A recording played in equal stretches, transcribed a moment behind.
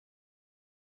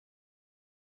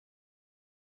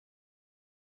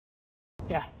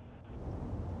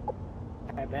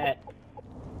I bet.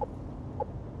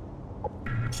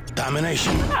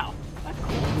 Domination. Wow, that's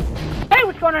cool. Hey,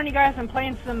 what's going on, you guys? I'm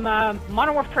playing some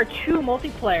Modern Warfare 2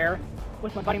 multiplayer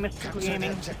with my buddy Mystical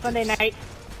Gaming. Sunday night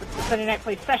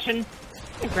play session.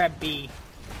 I'm gonna grab B.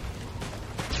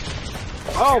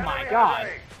 Oh my god.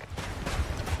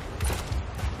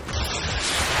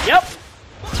 Yep.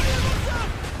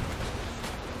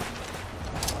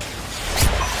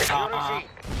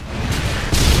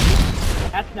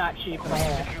 That's not cheap at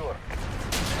all.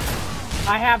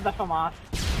 I have the FAMAS.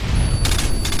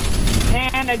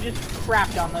 And I just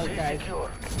crapped on those guys.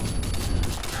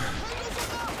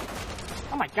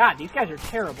 Oh my god, these guys are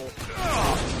terrible.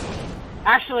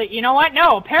 Actually, you know what?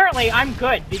 No, apparently I'm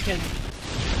good because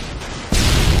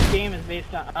this game is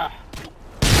based on... I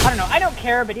don't know, I don't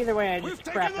care, but either way I just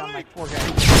crapped on like 4 guys.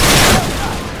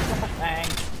 Oh god. Dang.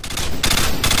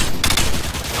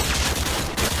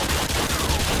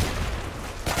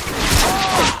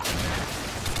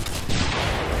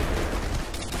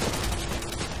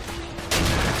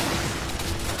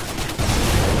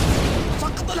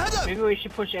 Maybe we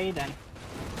should push A then.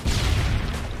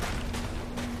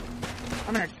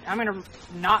 I'm gonna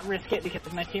not risk it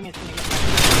because my teammate's gonna get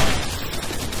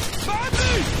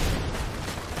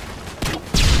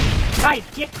Guys,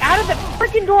 get out of the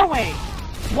freaking doorway!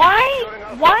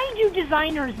 Why do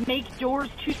designers make doors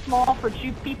too small for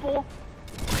 2 people,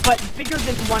 but bigger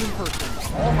than 1 person?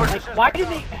 Like, why do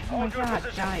they... Oh my god,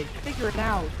 guys, figure it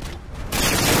out.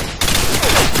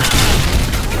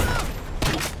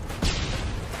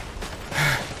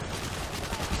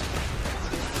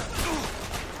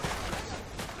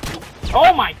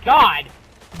 Oh my god!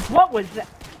 What was that?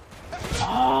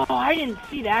 Oh, I didn't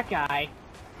see that guy.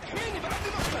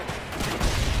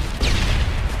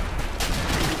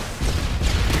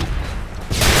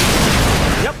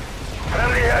 Yep.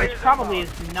 Which probably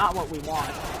is not what we want.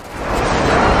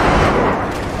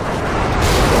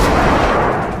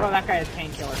 Oh, that guy is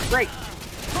painkiller. Great!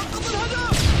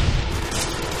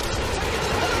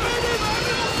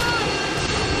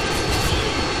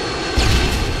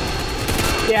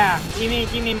 Yeah, you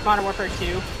mean Modern Warfare 2?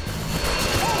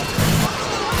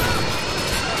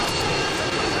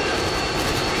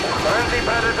 Friendly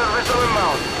Predator missile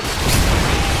inbound.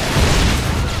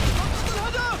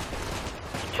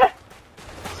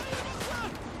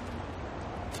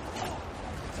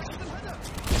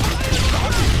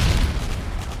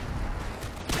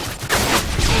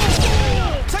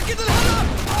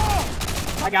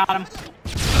 I got him.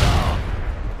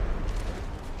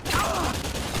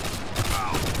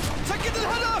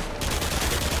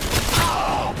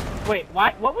 Wait,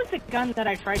 what was the gun that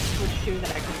I tried to switch to that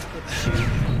I couldn't switch to?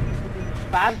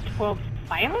 Spaz 12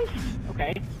 Silence?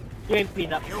 Okay.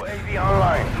 UAV's up. UAV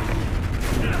online.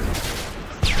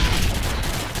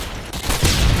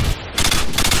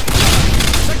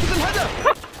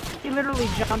 He literally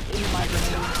jumped into my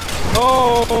grenade.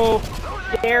 Oh!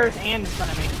 Stairs and in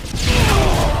front of me.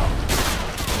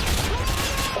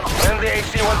 Friendly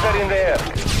AC-130 in the air.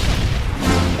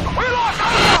 We lost!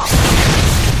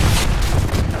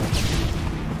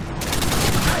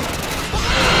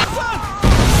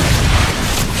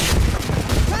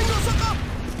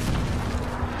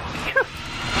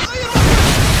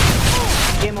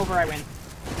 Game over, I win.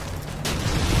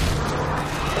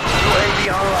 UAV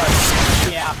online.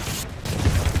 Yeah.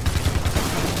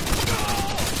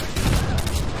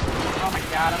 Oh my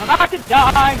god, I'm about to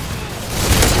die!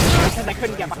 Because I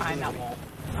couldn't get behind that wall.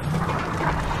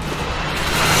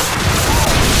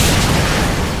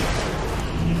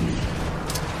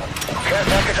 Care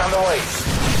package on the way.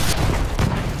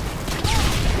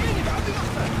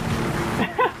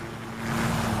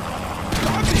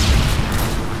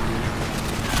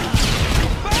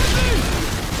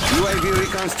 UAV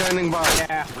recon standing by.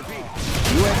 Yeah.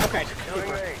 Okay.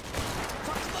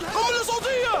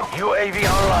 UAV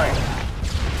online.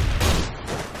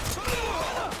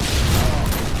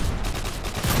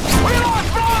 We lost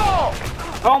Bravo!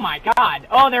 Oh my god.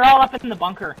 Oh, they're all up in the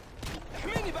bunker.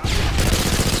 Enemy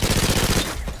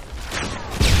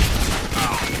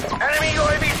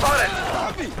UAV spotted.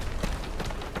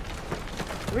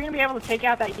 Are we gonna be able to take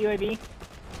out that UAV?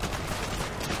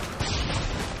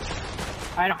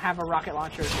 I don't have a rocket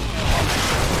launcher.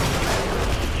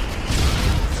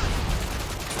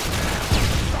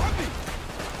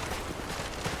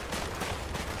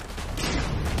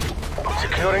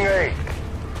 Securing A.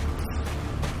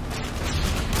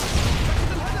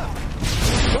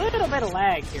 A little bit of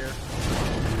lag here.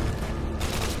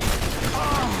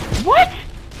 What?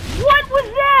 What was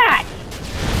that?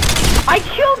 I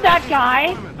killed that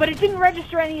guy, but it didn't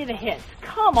register any of the hits.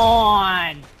 Come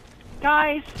on!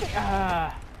 Guys,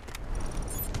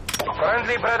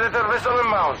 Friendly Predator missile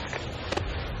inbound.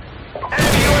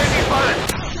 Enemy UAV spotted.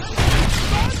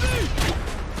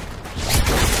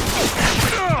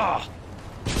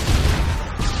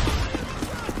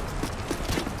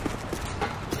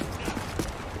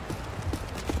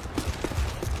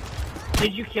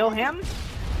 Did you kill him?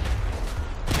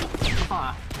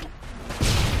 Huh.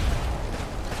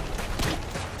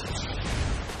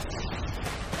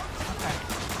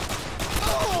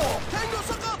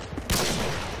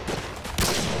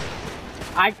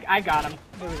 I got him.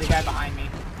 There was a guy behind me.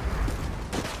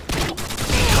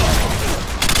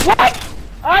 What?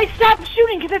 I stopped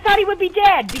shooting because I thought he would be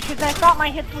dead because I thought my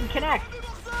hits would connect.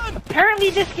 Apparently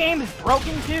this game is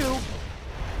broken too.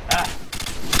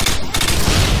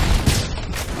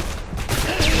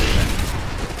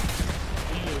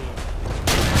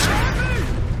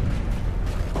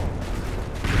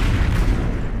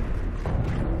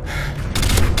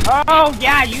 Oh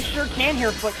yeah, you sure can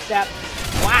hear footsteps.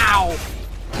 Wow.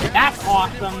 That's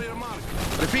awesome.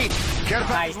 Repeat. Care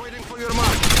package Nice. waiting for your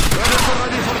mark.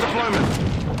 Ready for deployment.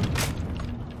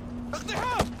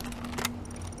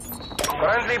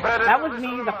 Friendly Predator. That was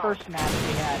me the first match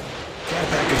we had. Care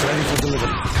package ready for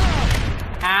delivery.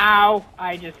 Ow!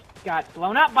 I just got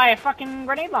blown up by a fucking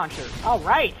grenade launcher.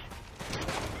 Alright.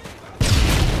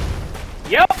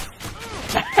 Yep!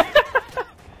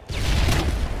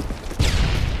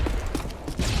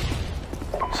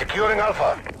 Securing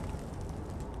Alpha.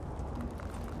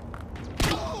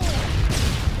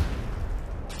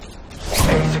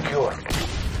 A secure.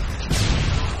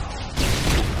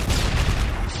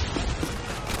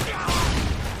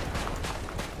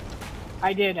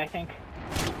 I did, I think.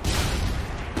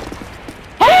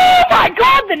 Oh my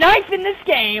god, the knife in this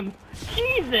game!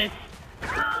 Jesus!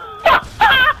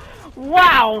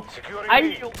 Wow!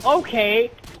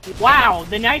 Okay. Wow,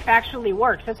 the knife actually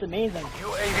works. That's amazing.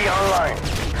 UAV online.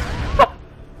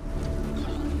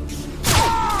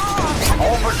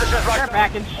 All positions Care locked.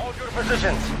 package. Hold your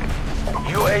positions.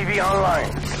 UAV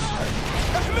online.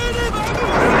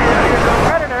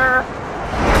 Predator!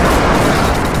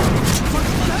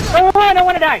 Oh, I don't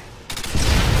want to die!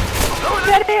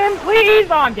 Get him, please!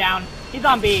 Oh, I'm down. He's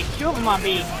on B. Two of them on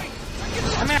B.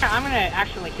 I'm gonna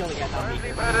actually kill the guys on B.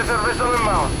 Friendly Predator missile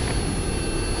inbound.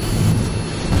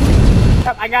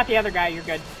 Yep, I got the other guy. You're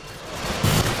good.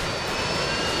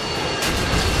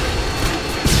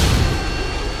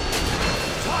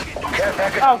 Care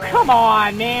package. Oh, come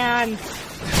on, man! Care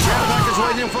package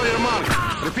waiting for your mark.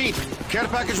 Repeat. Care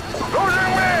package.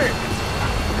 Losing me!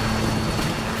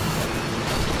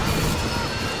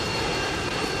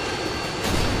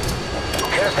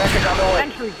 Care package on the way.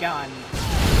 Sentry gun.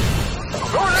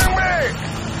 Losing me!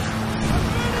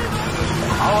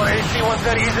 Our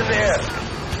AC-130 is in the air.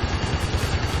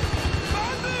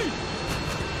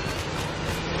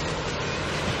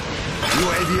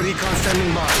 UAV recon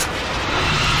standing by.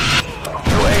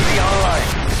 UAV online.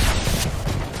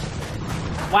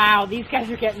 Wow, these guys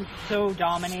are getting so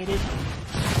dominated.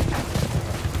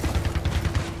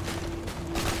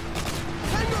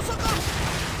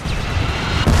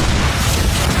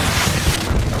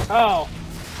 Oh.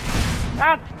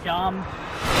 That's dumb.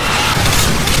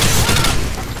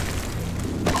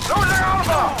 Losing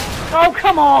Alpha! Oh,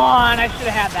 come on! I should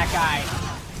have had that guy.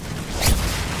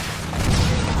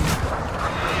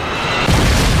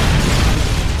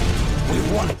 We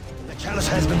won. The challenge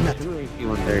has been met.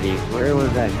 130. Where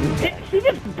was that? See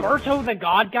this Berto the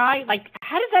God guy? Like,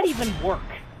 how does that even work?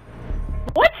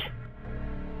 What?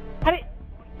 How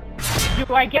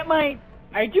do I get my...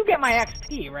 I do get my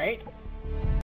XP, right?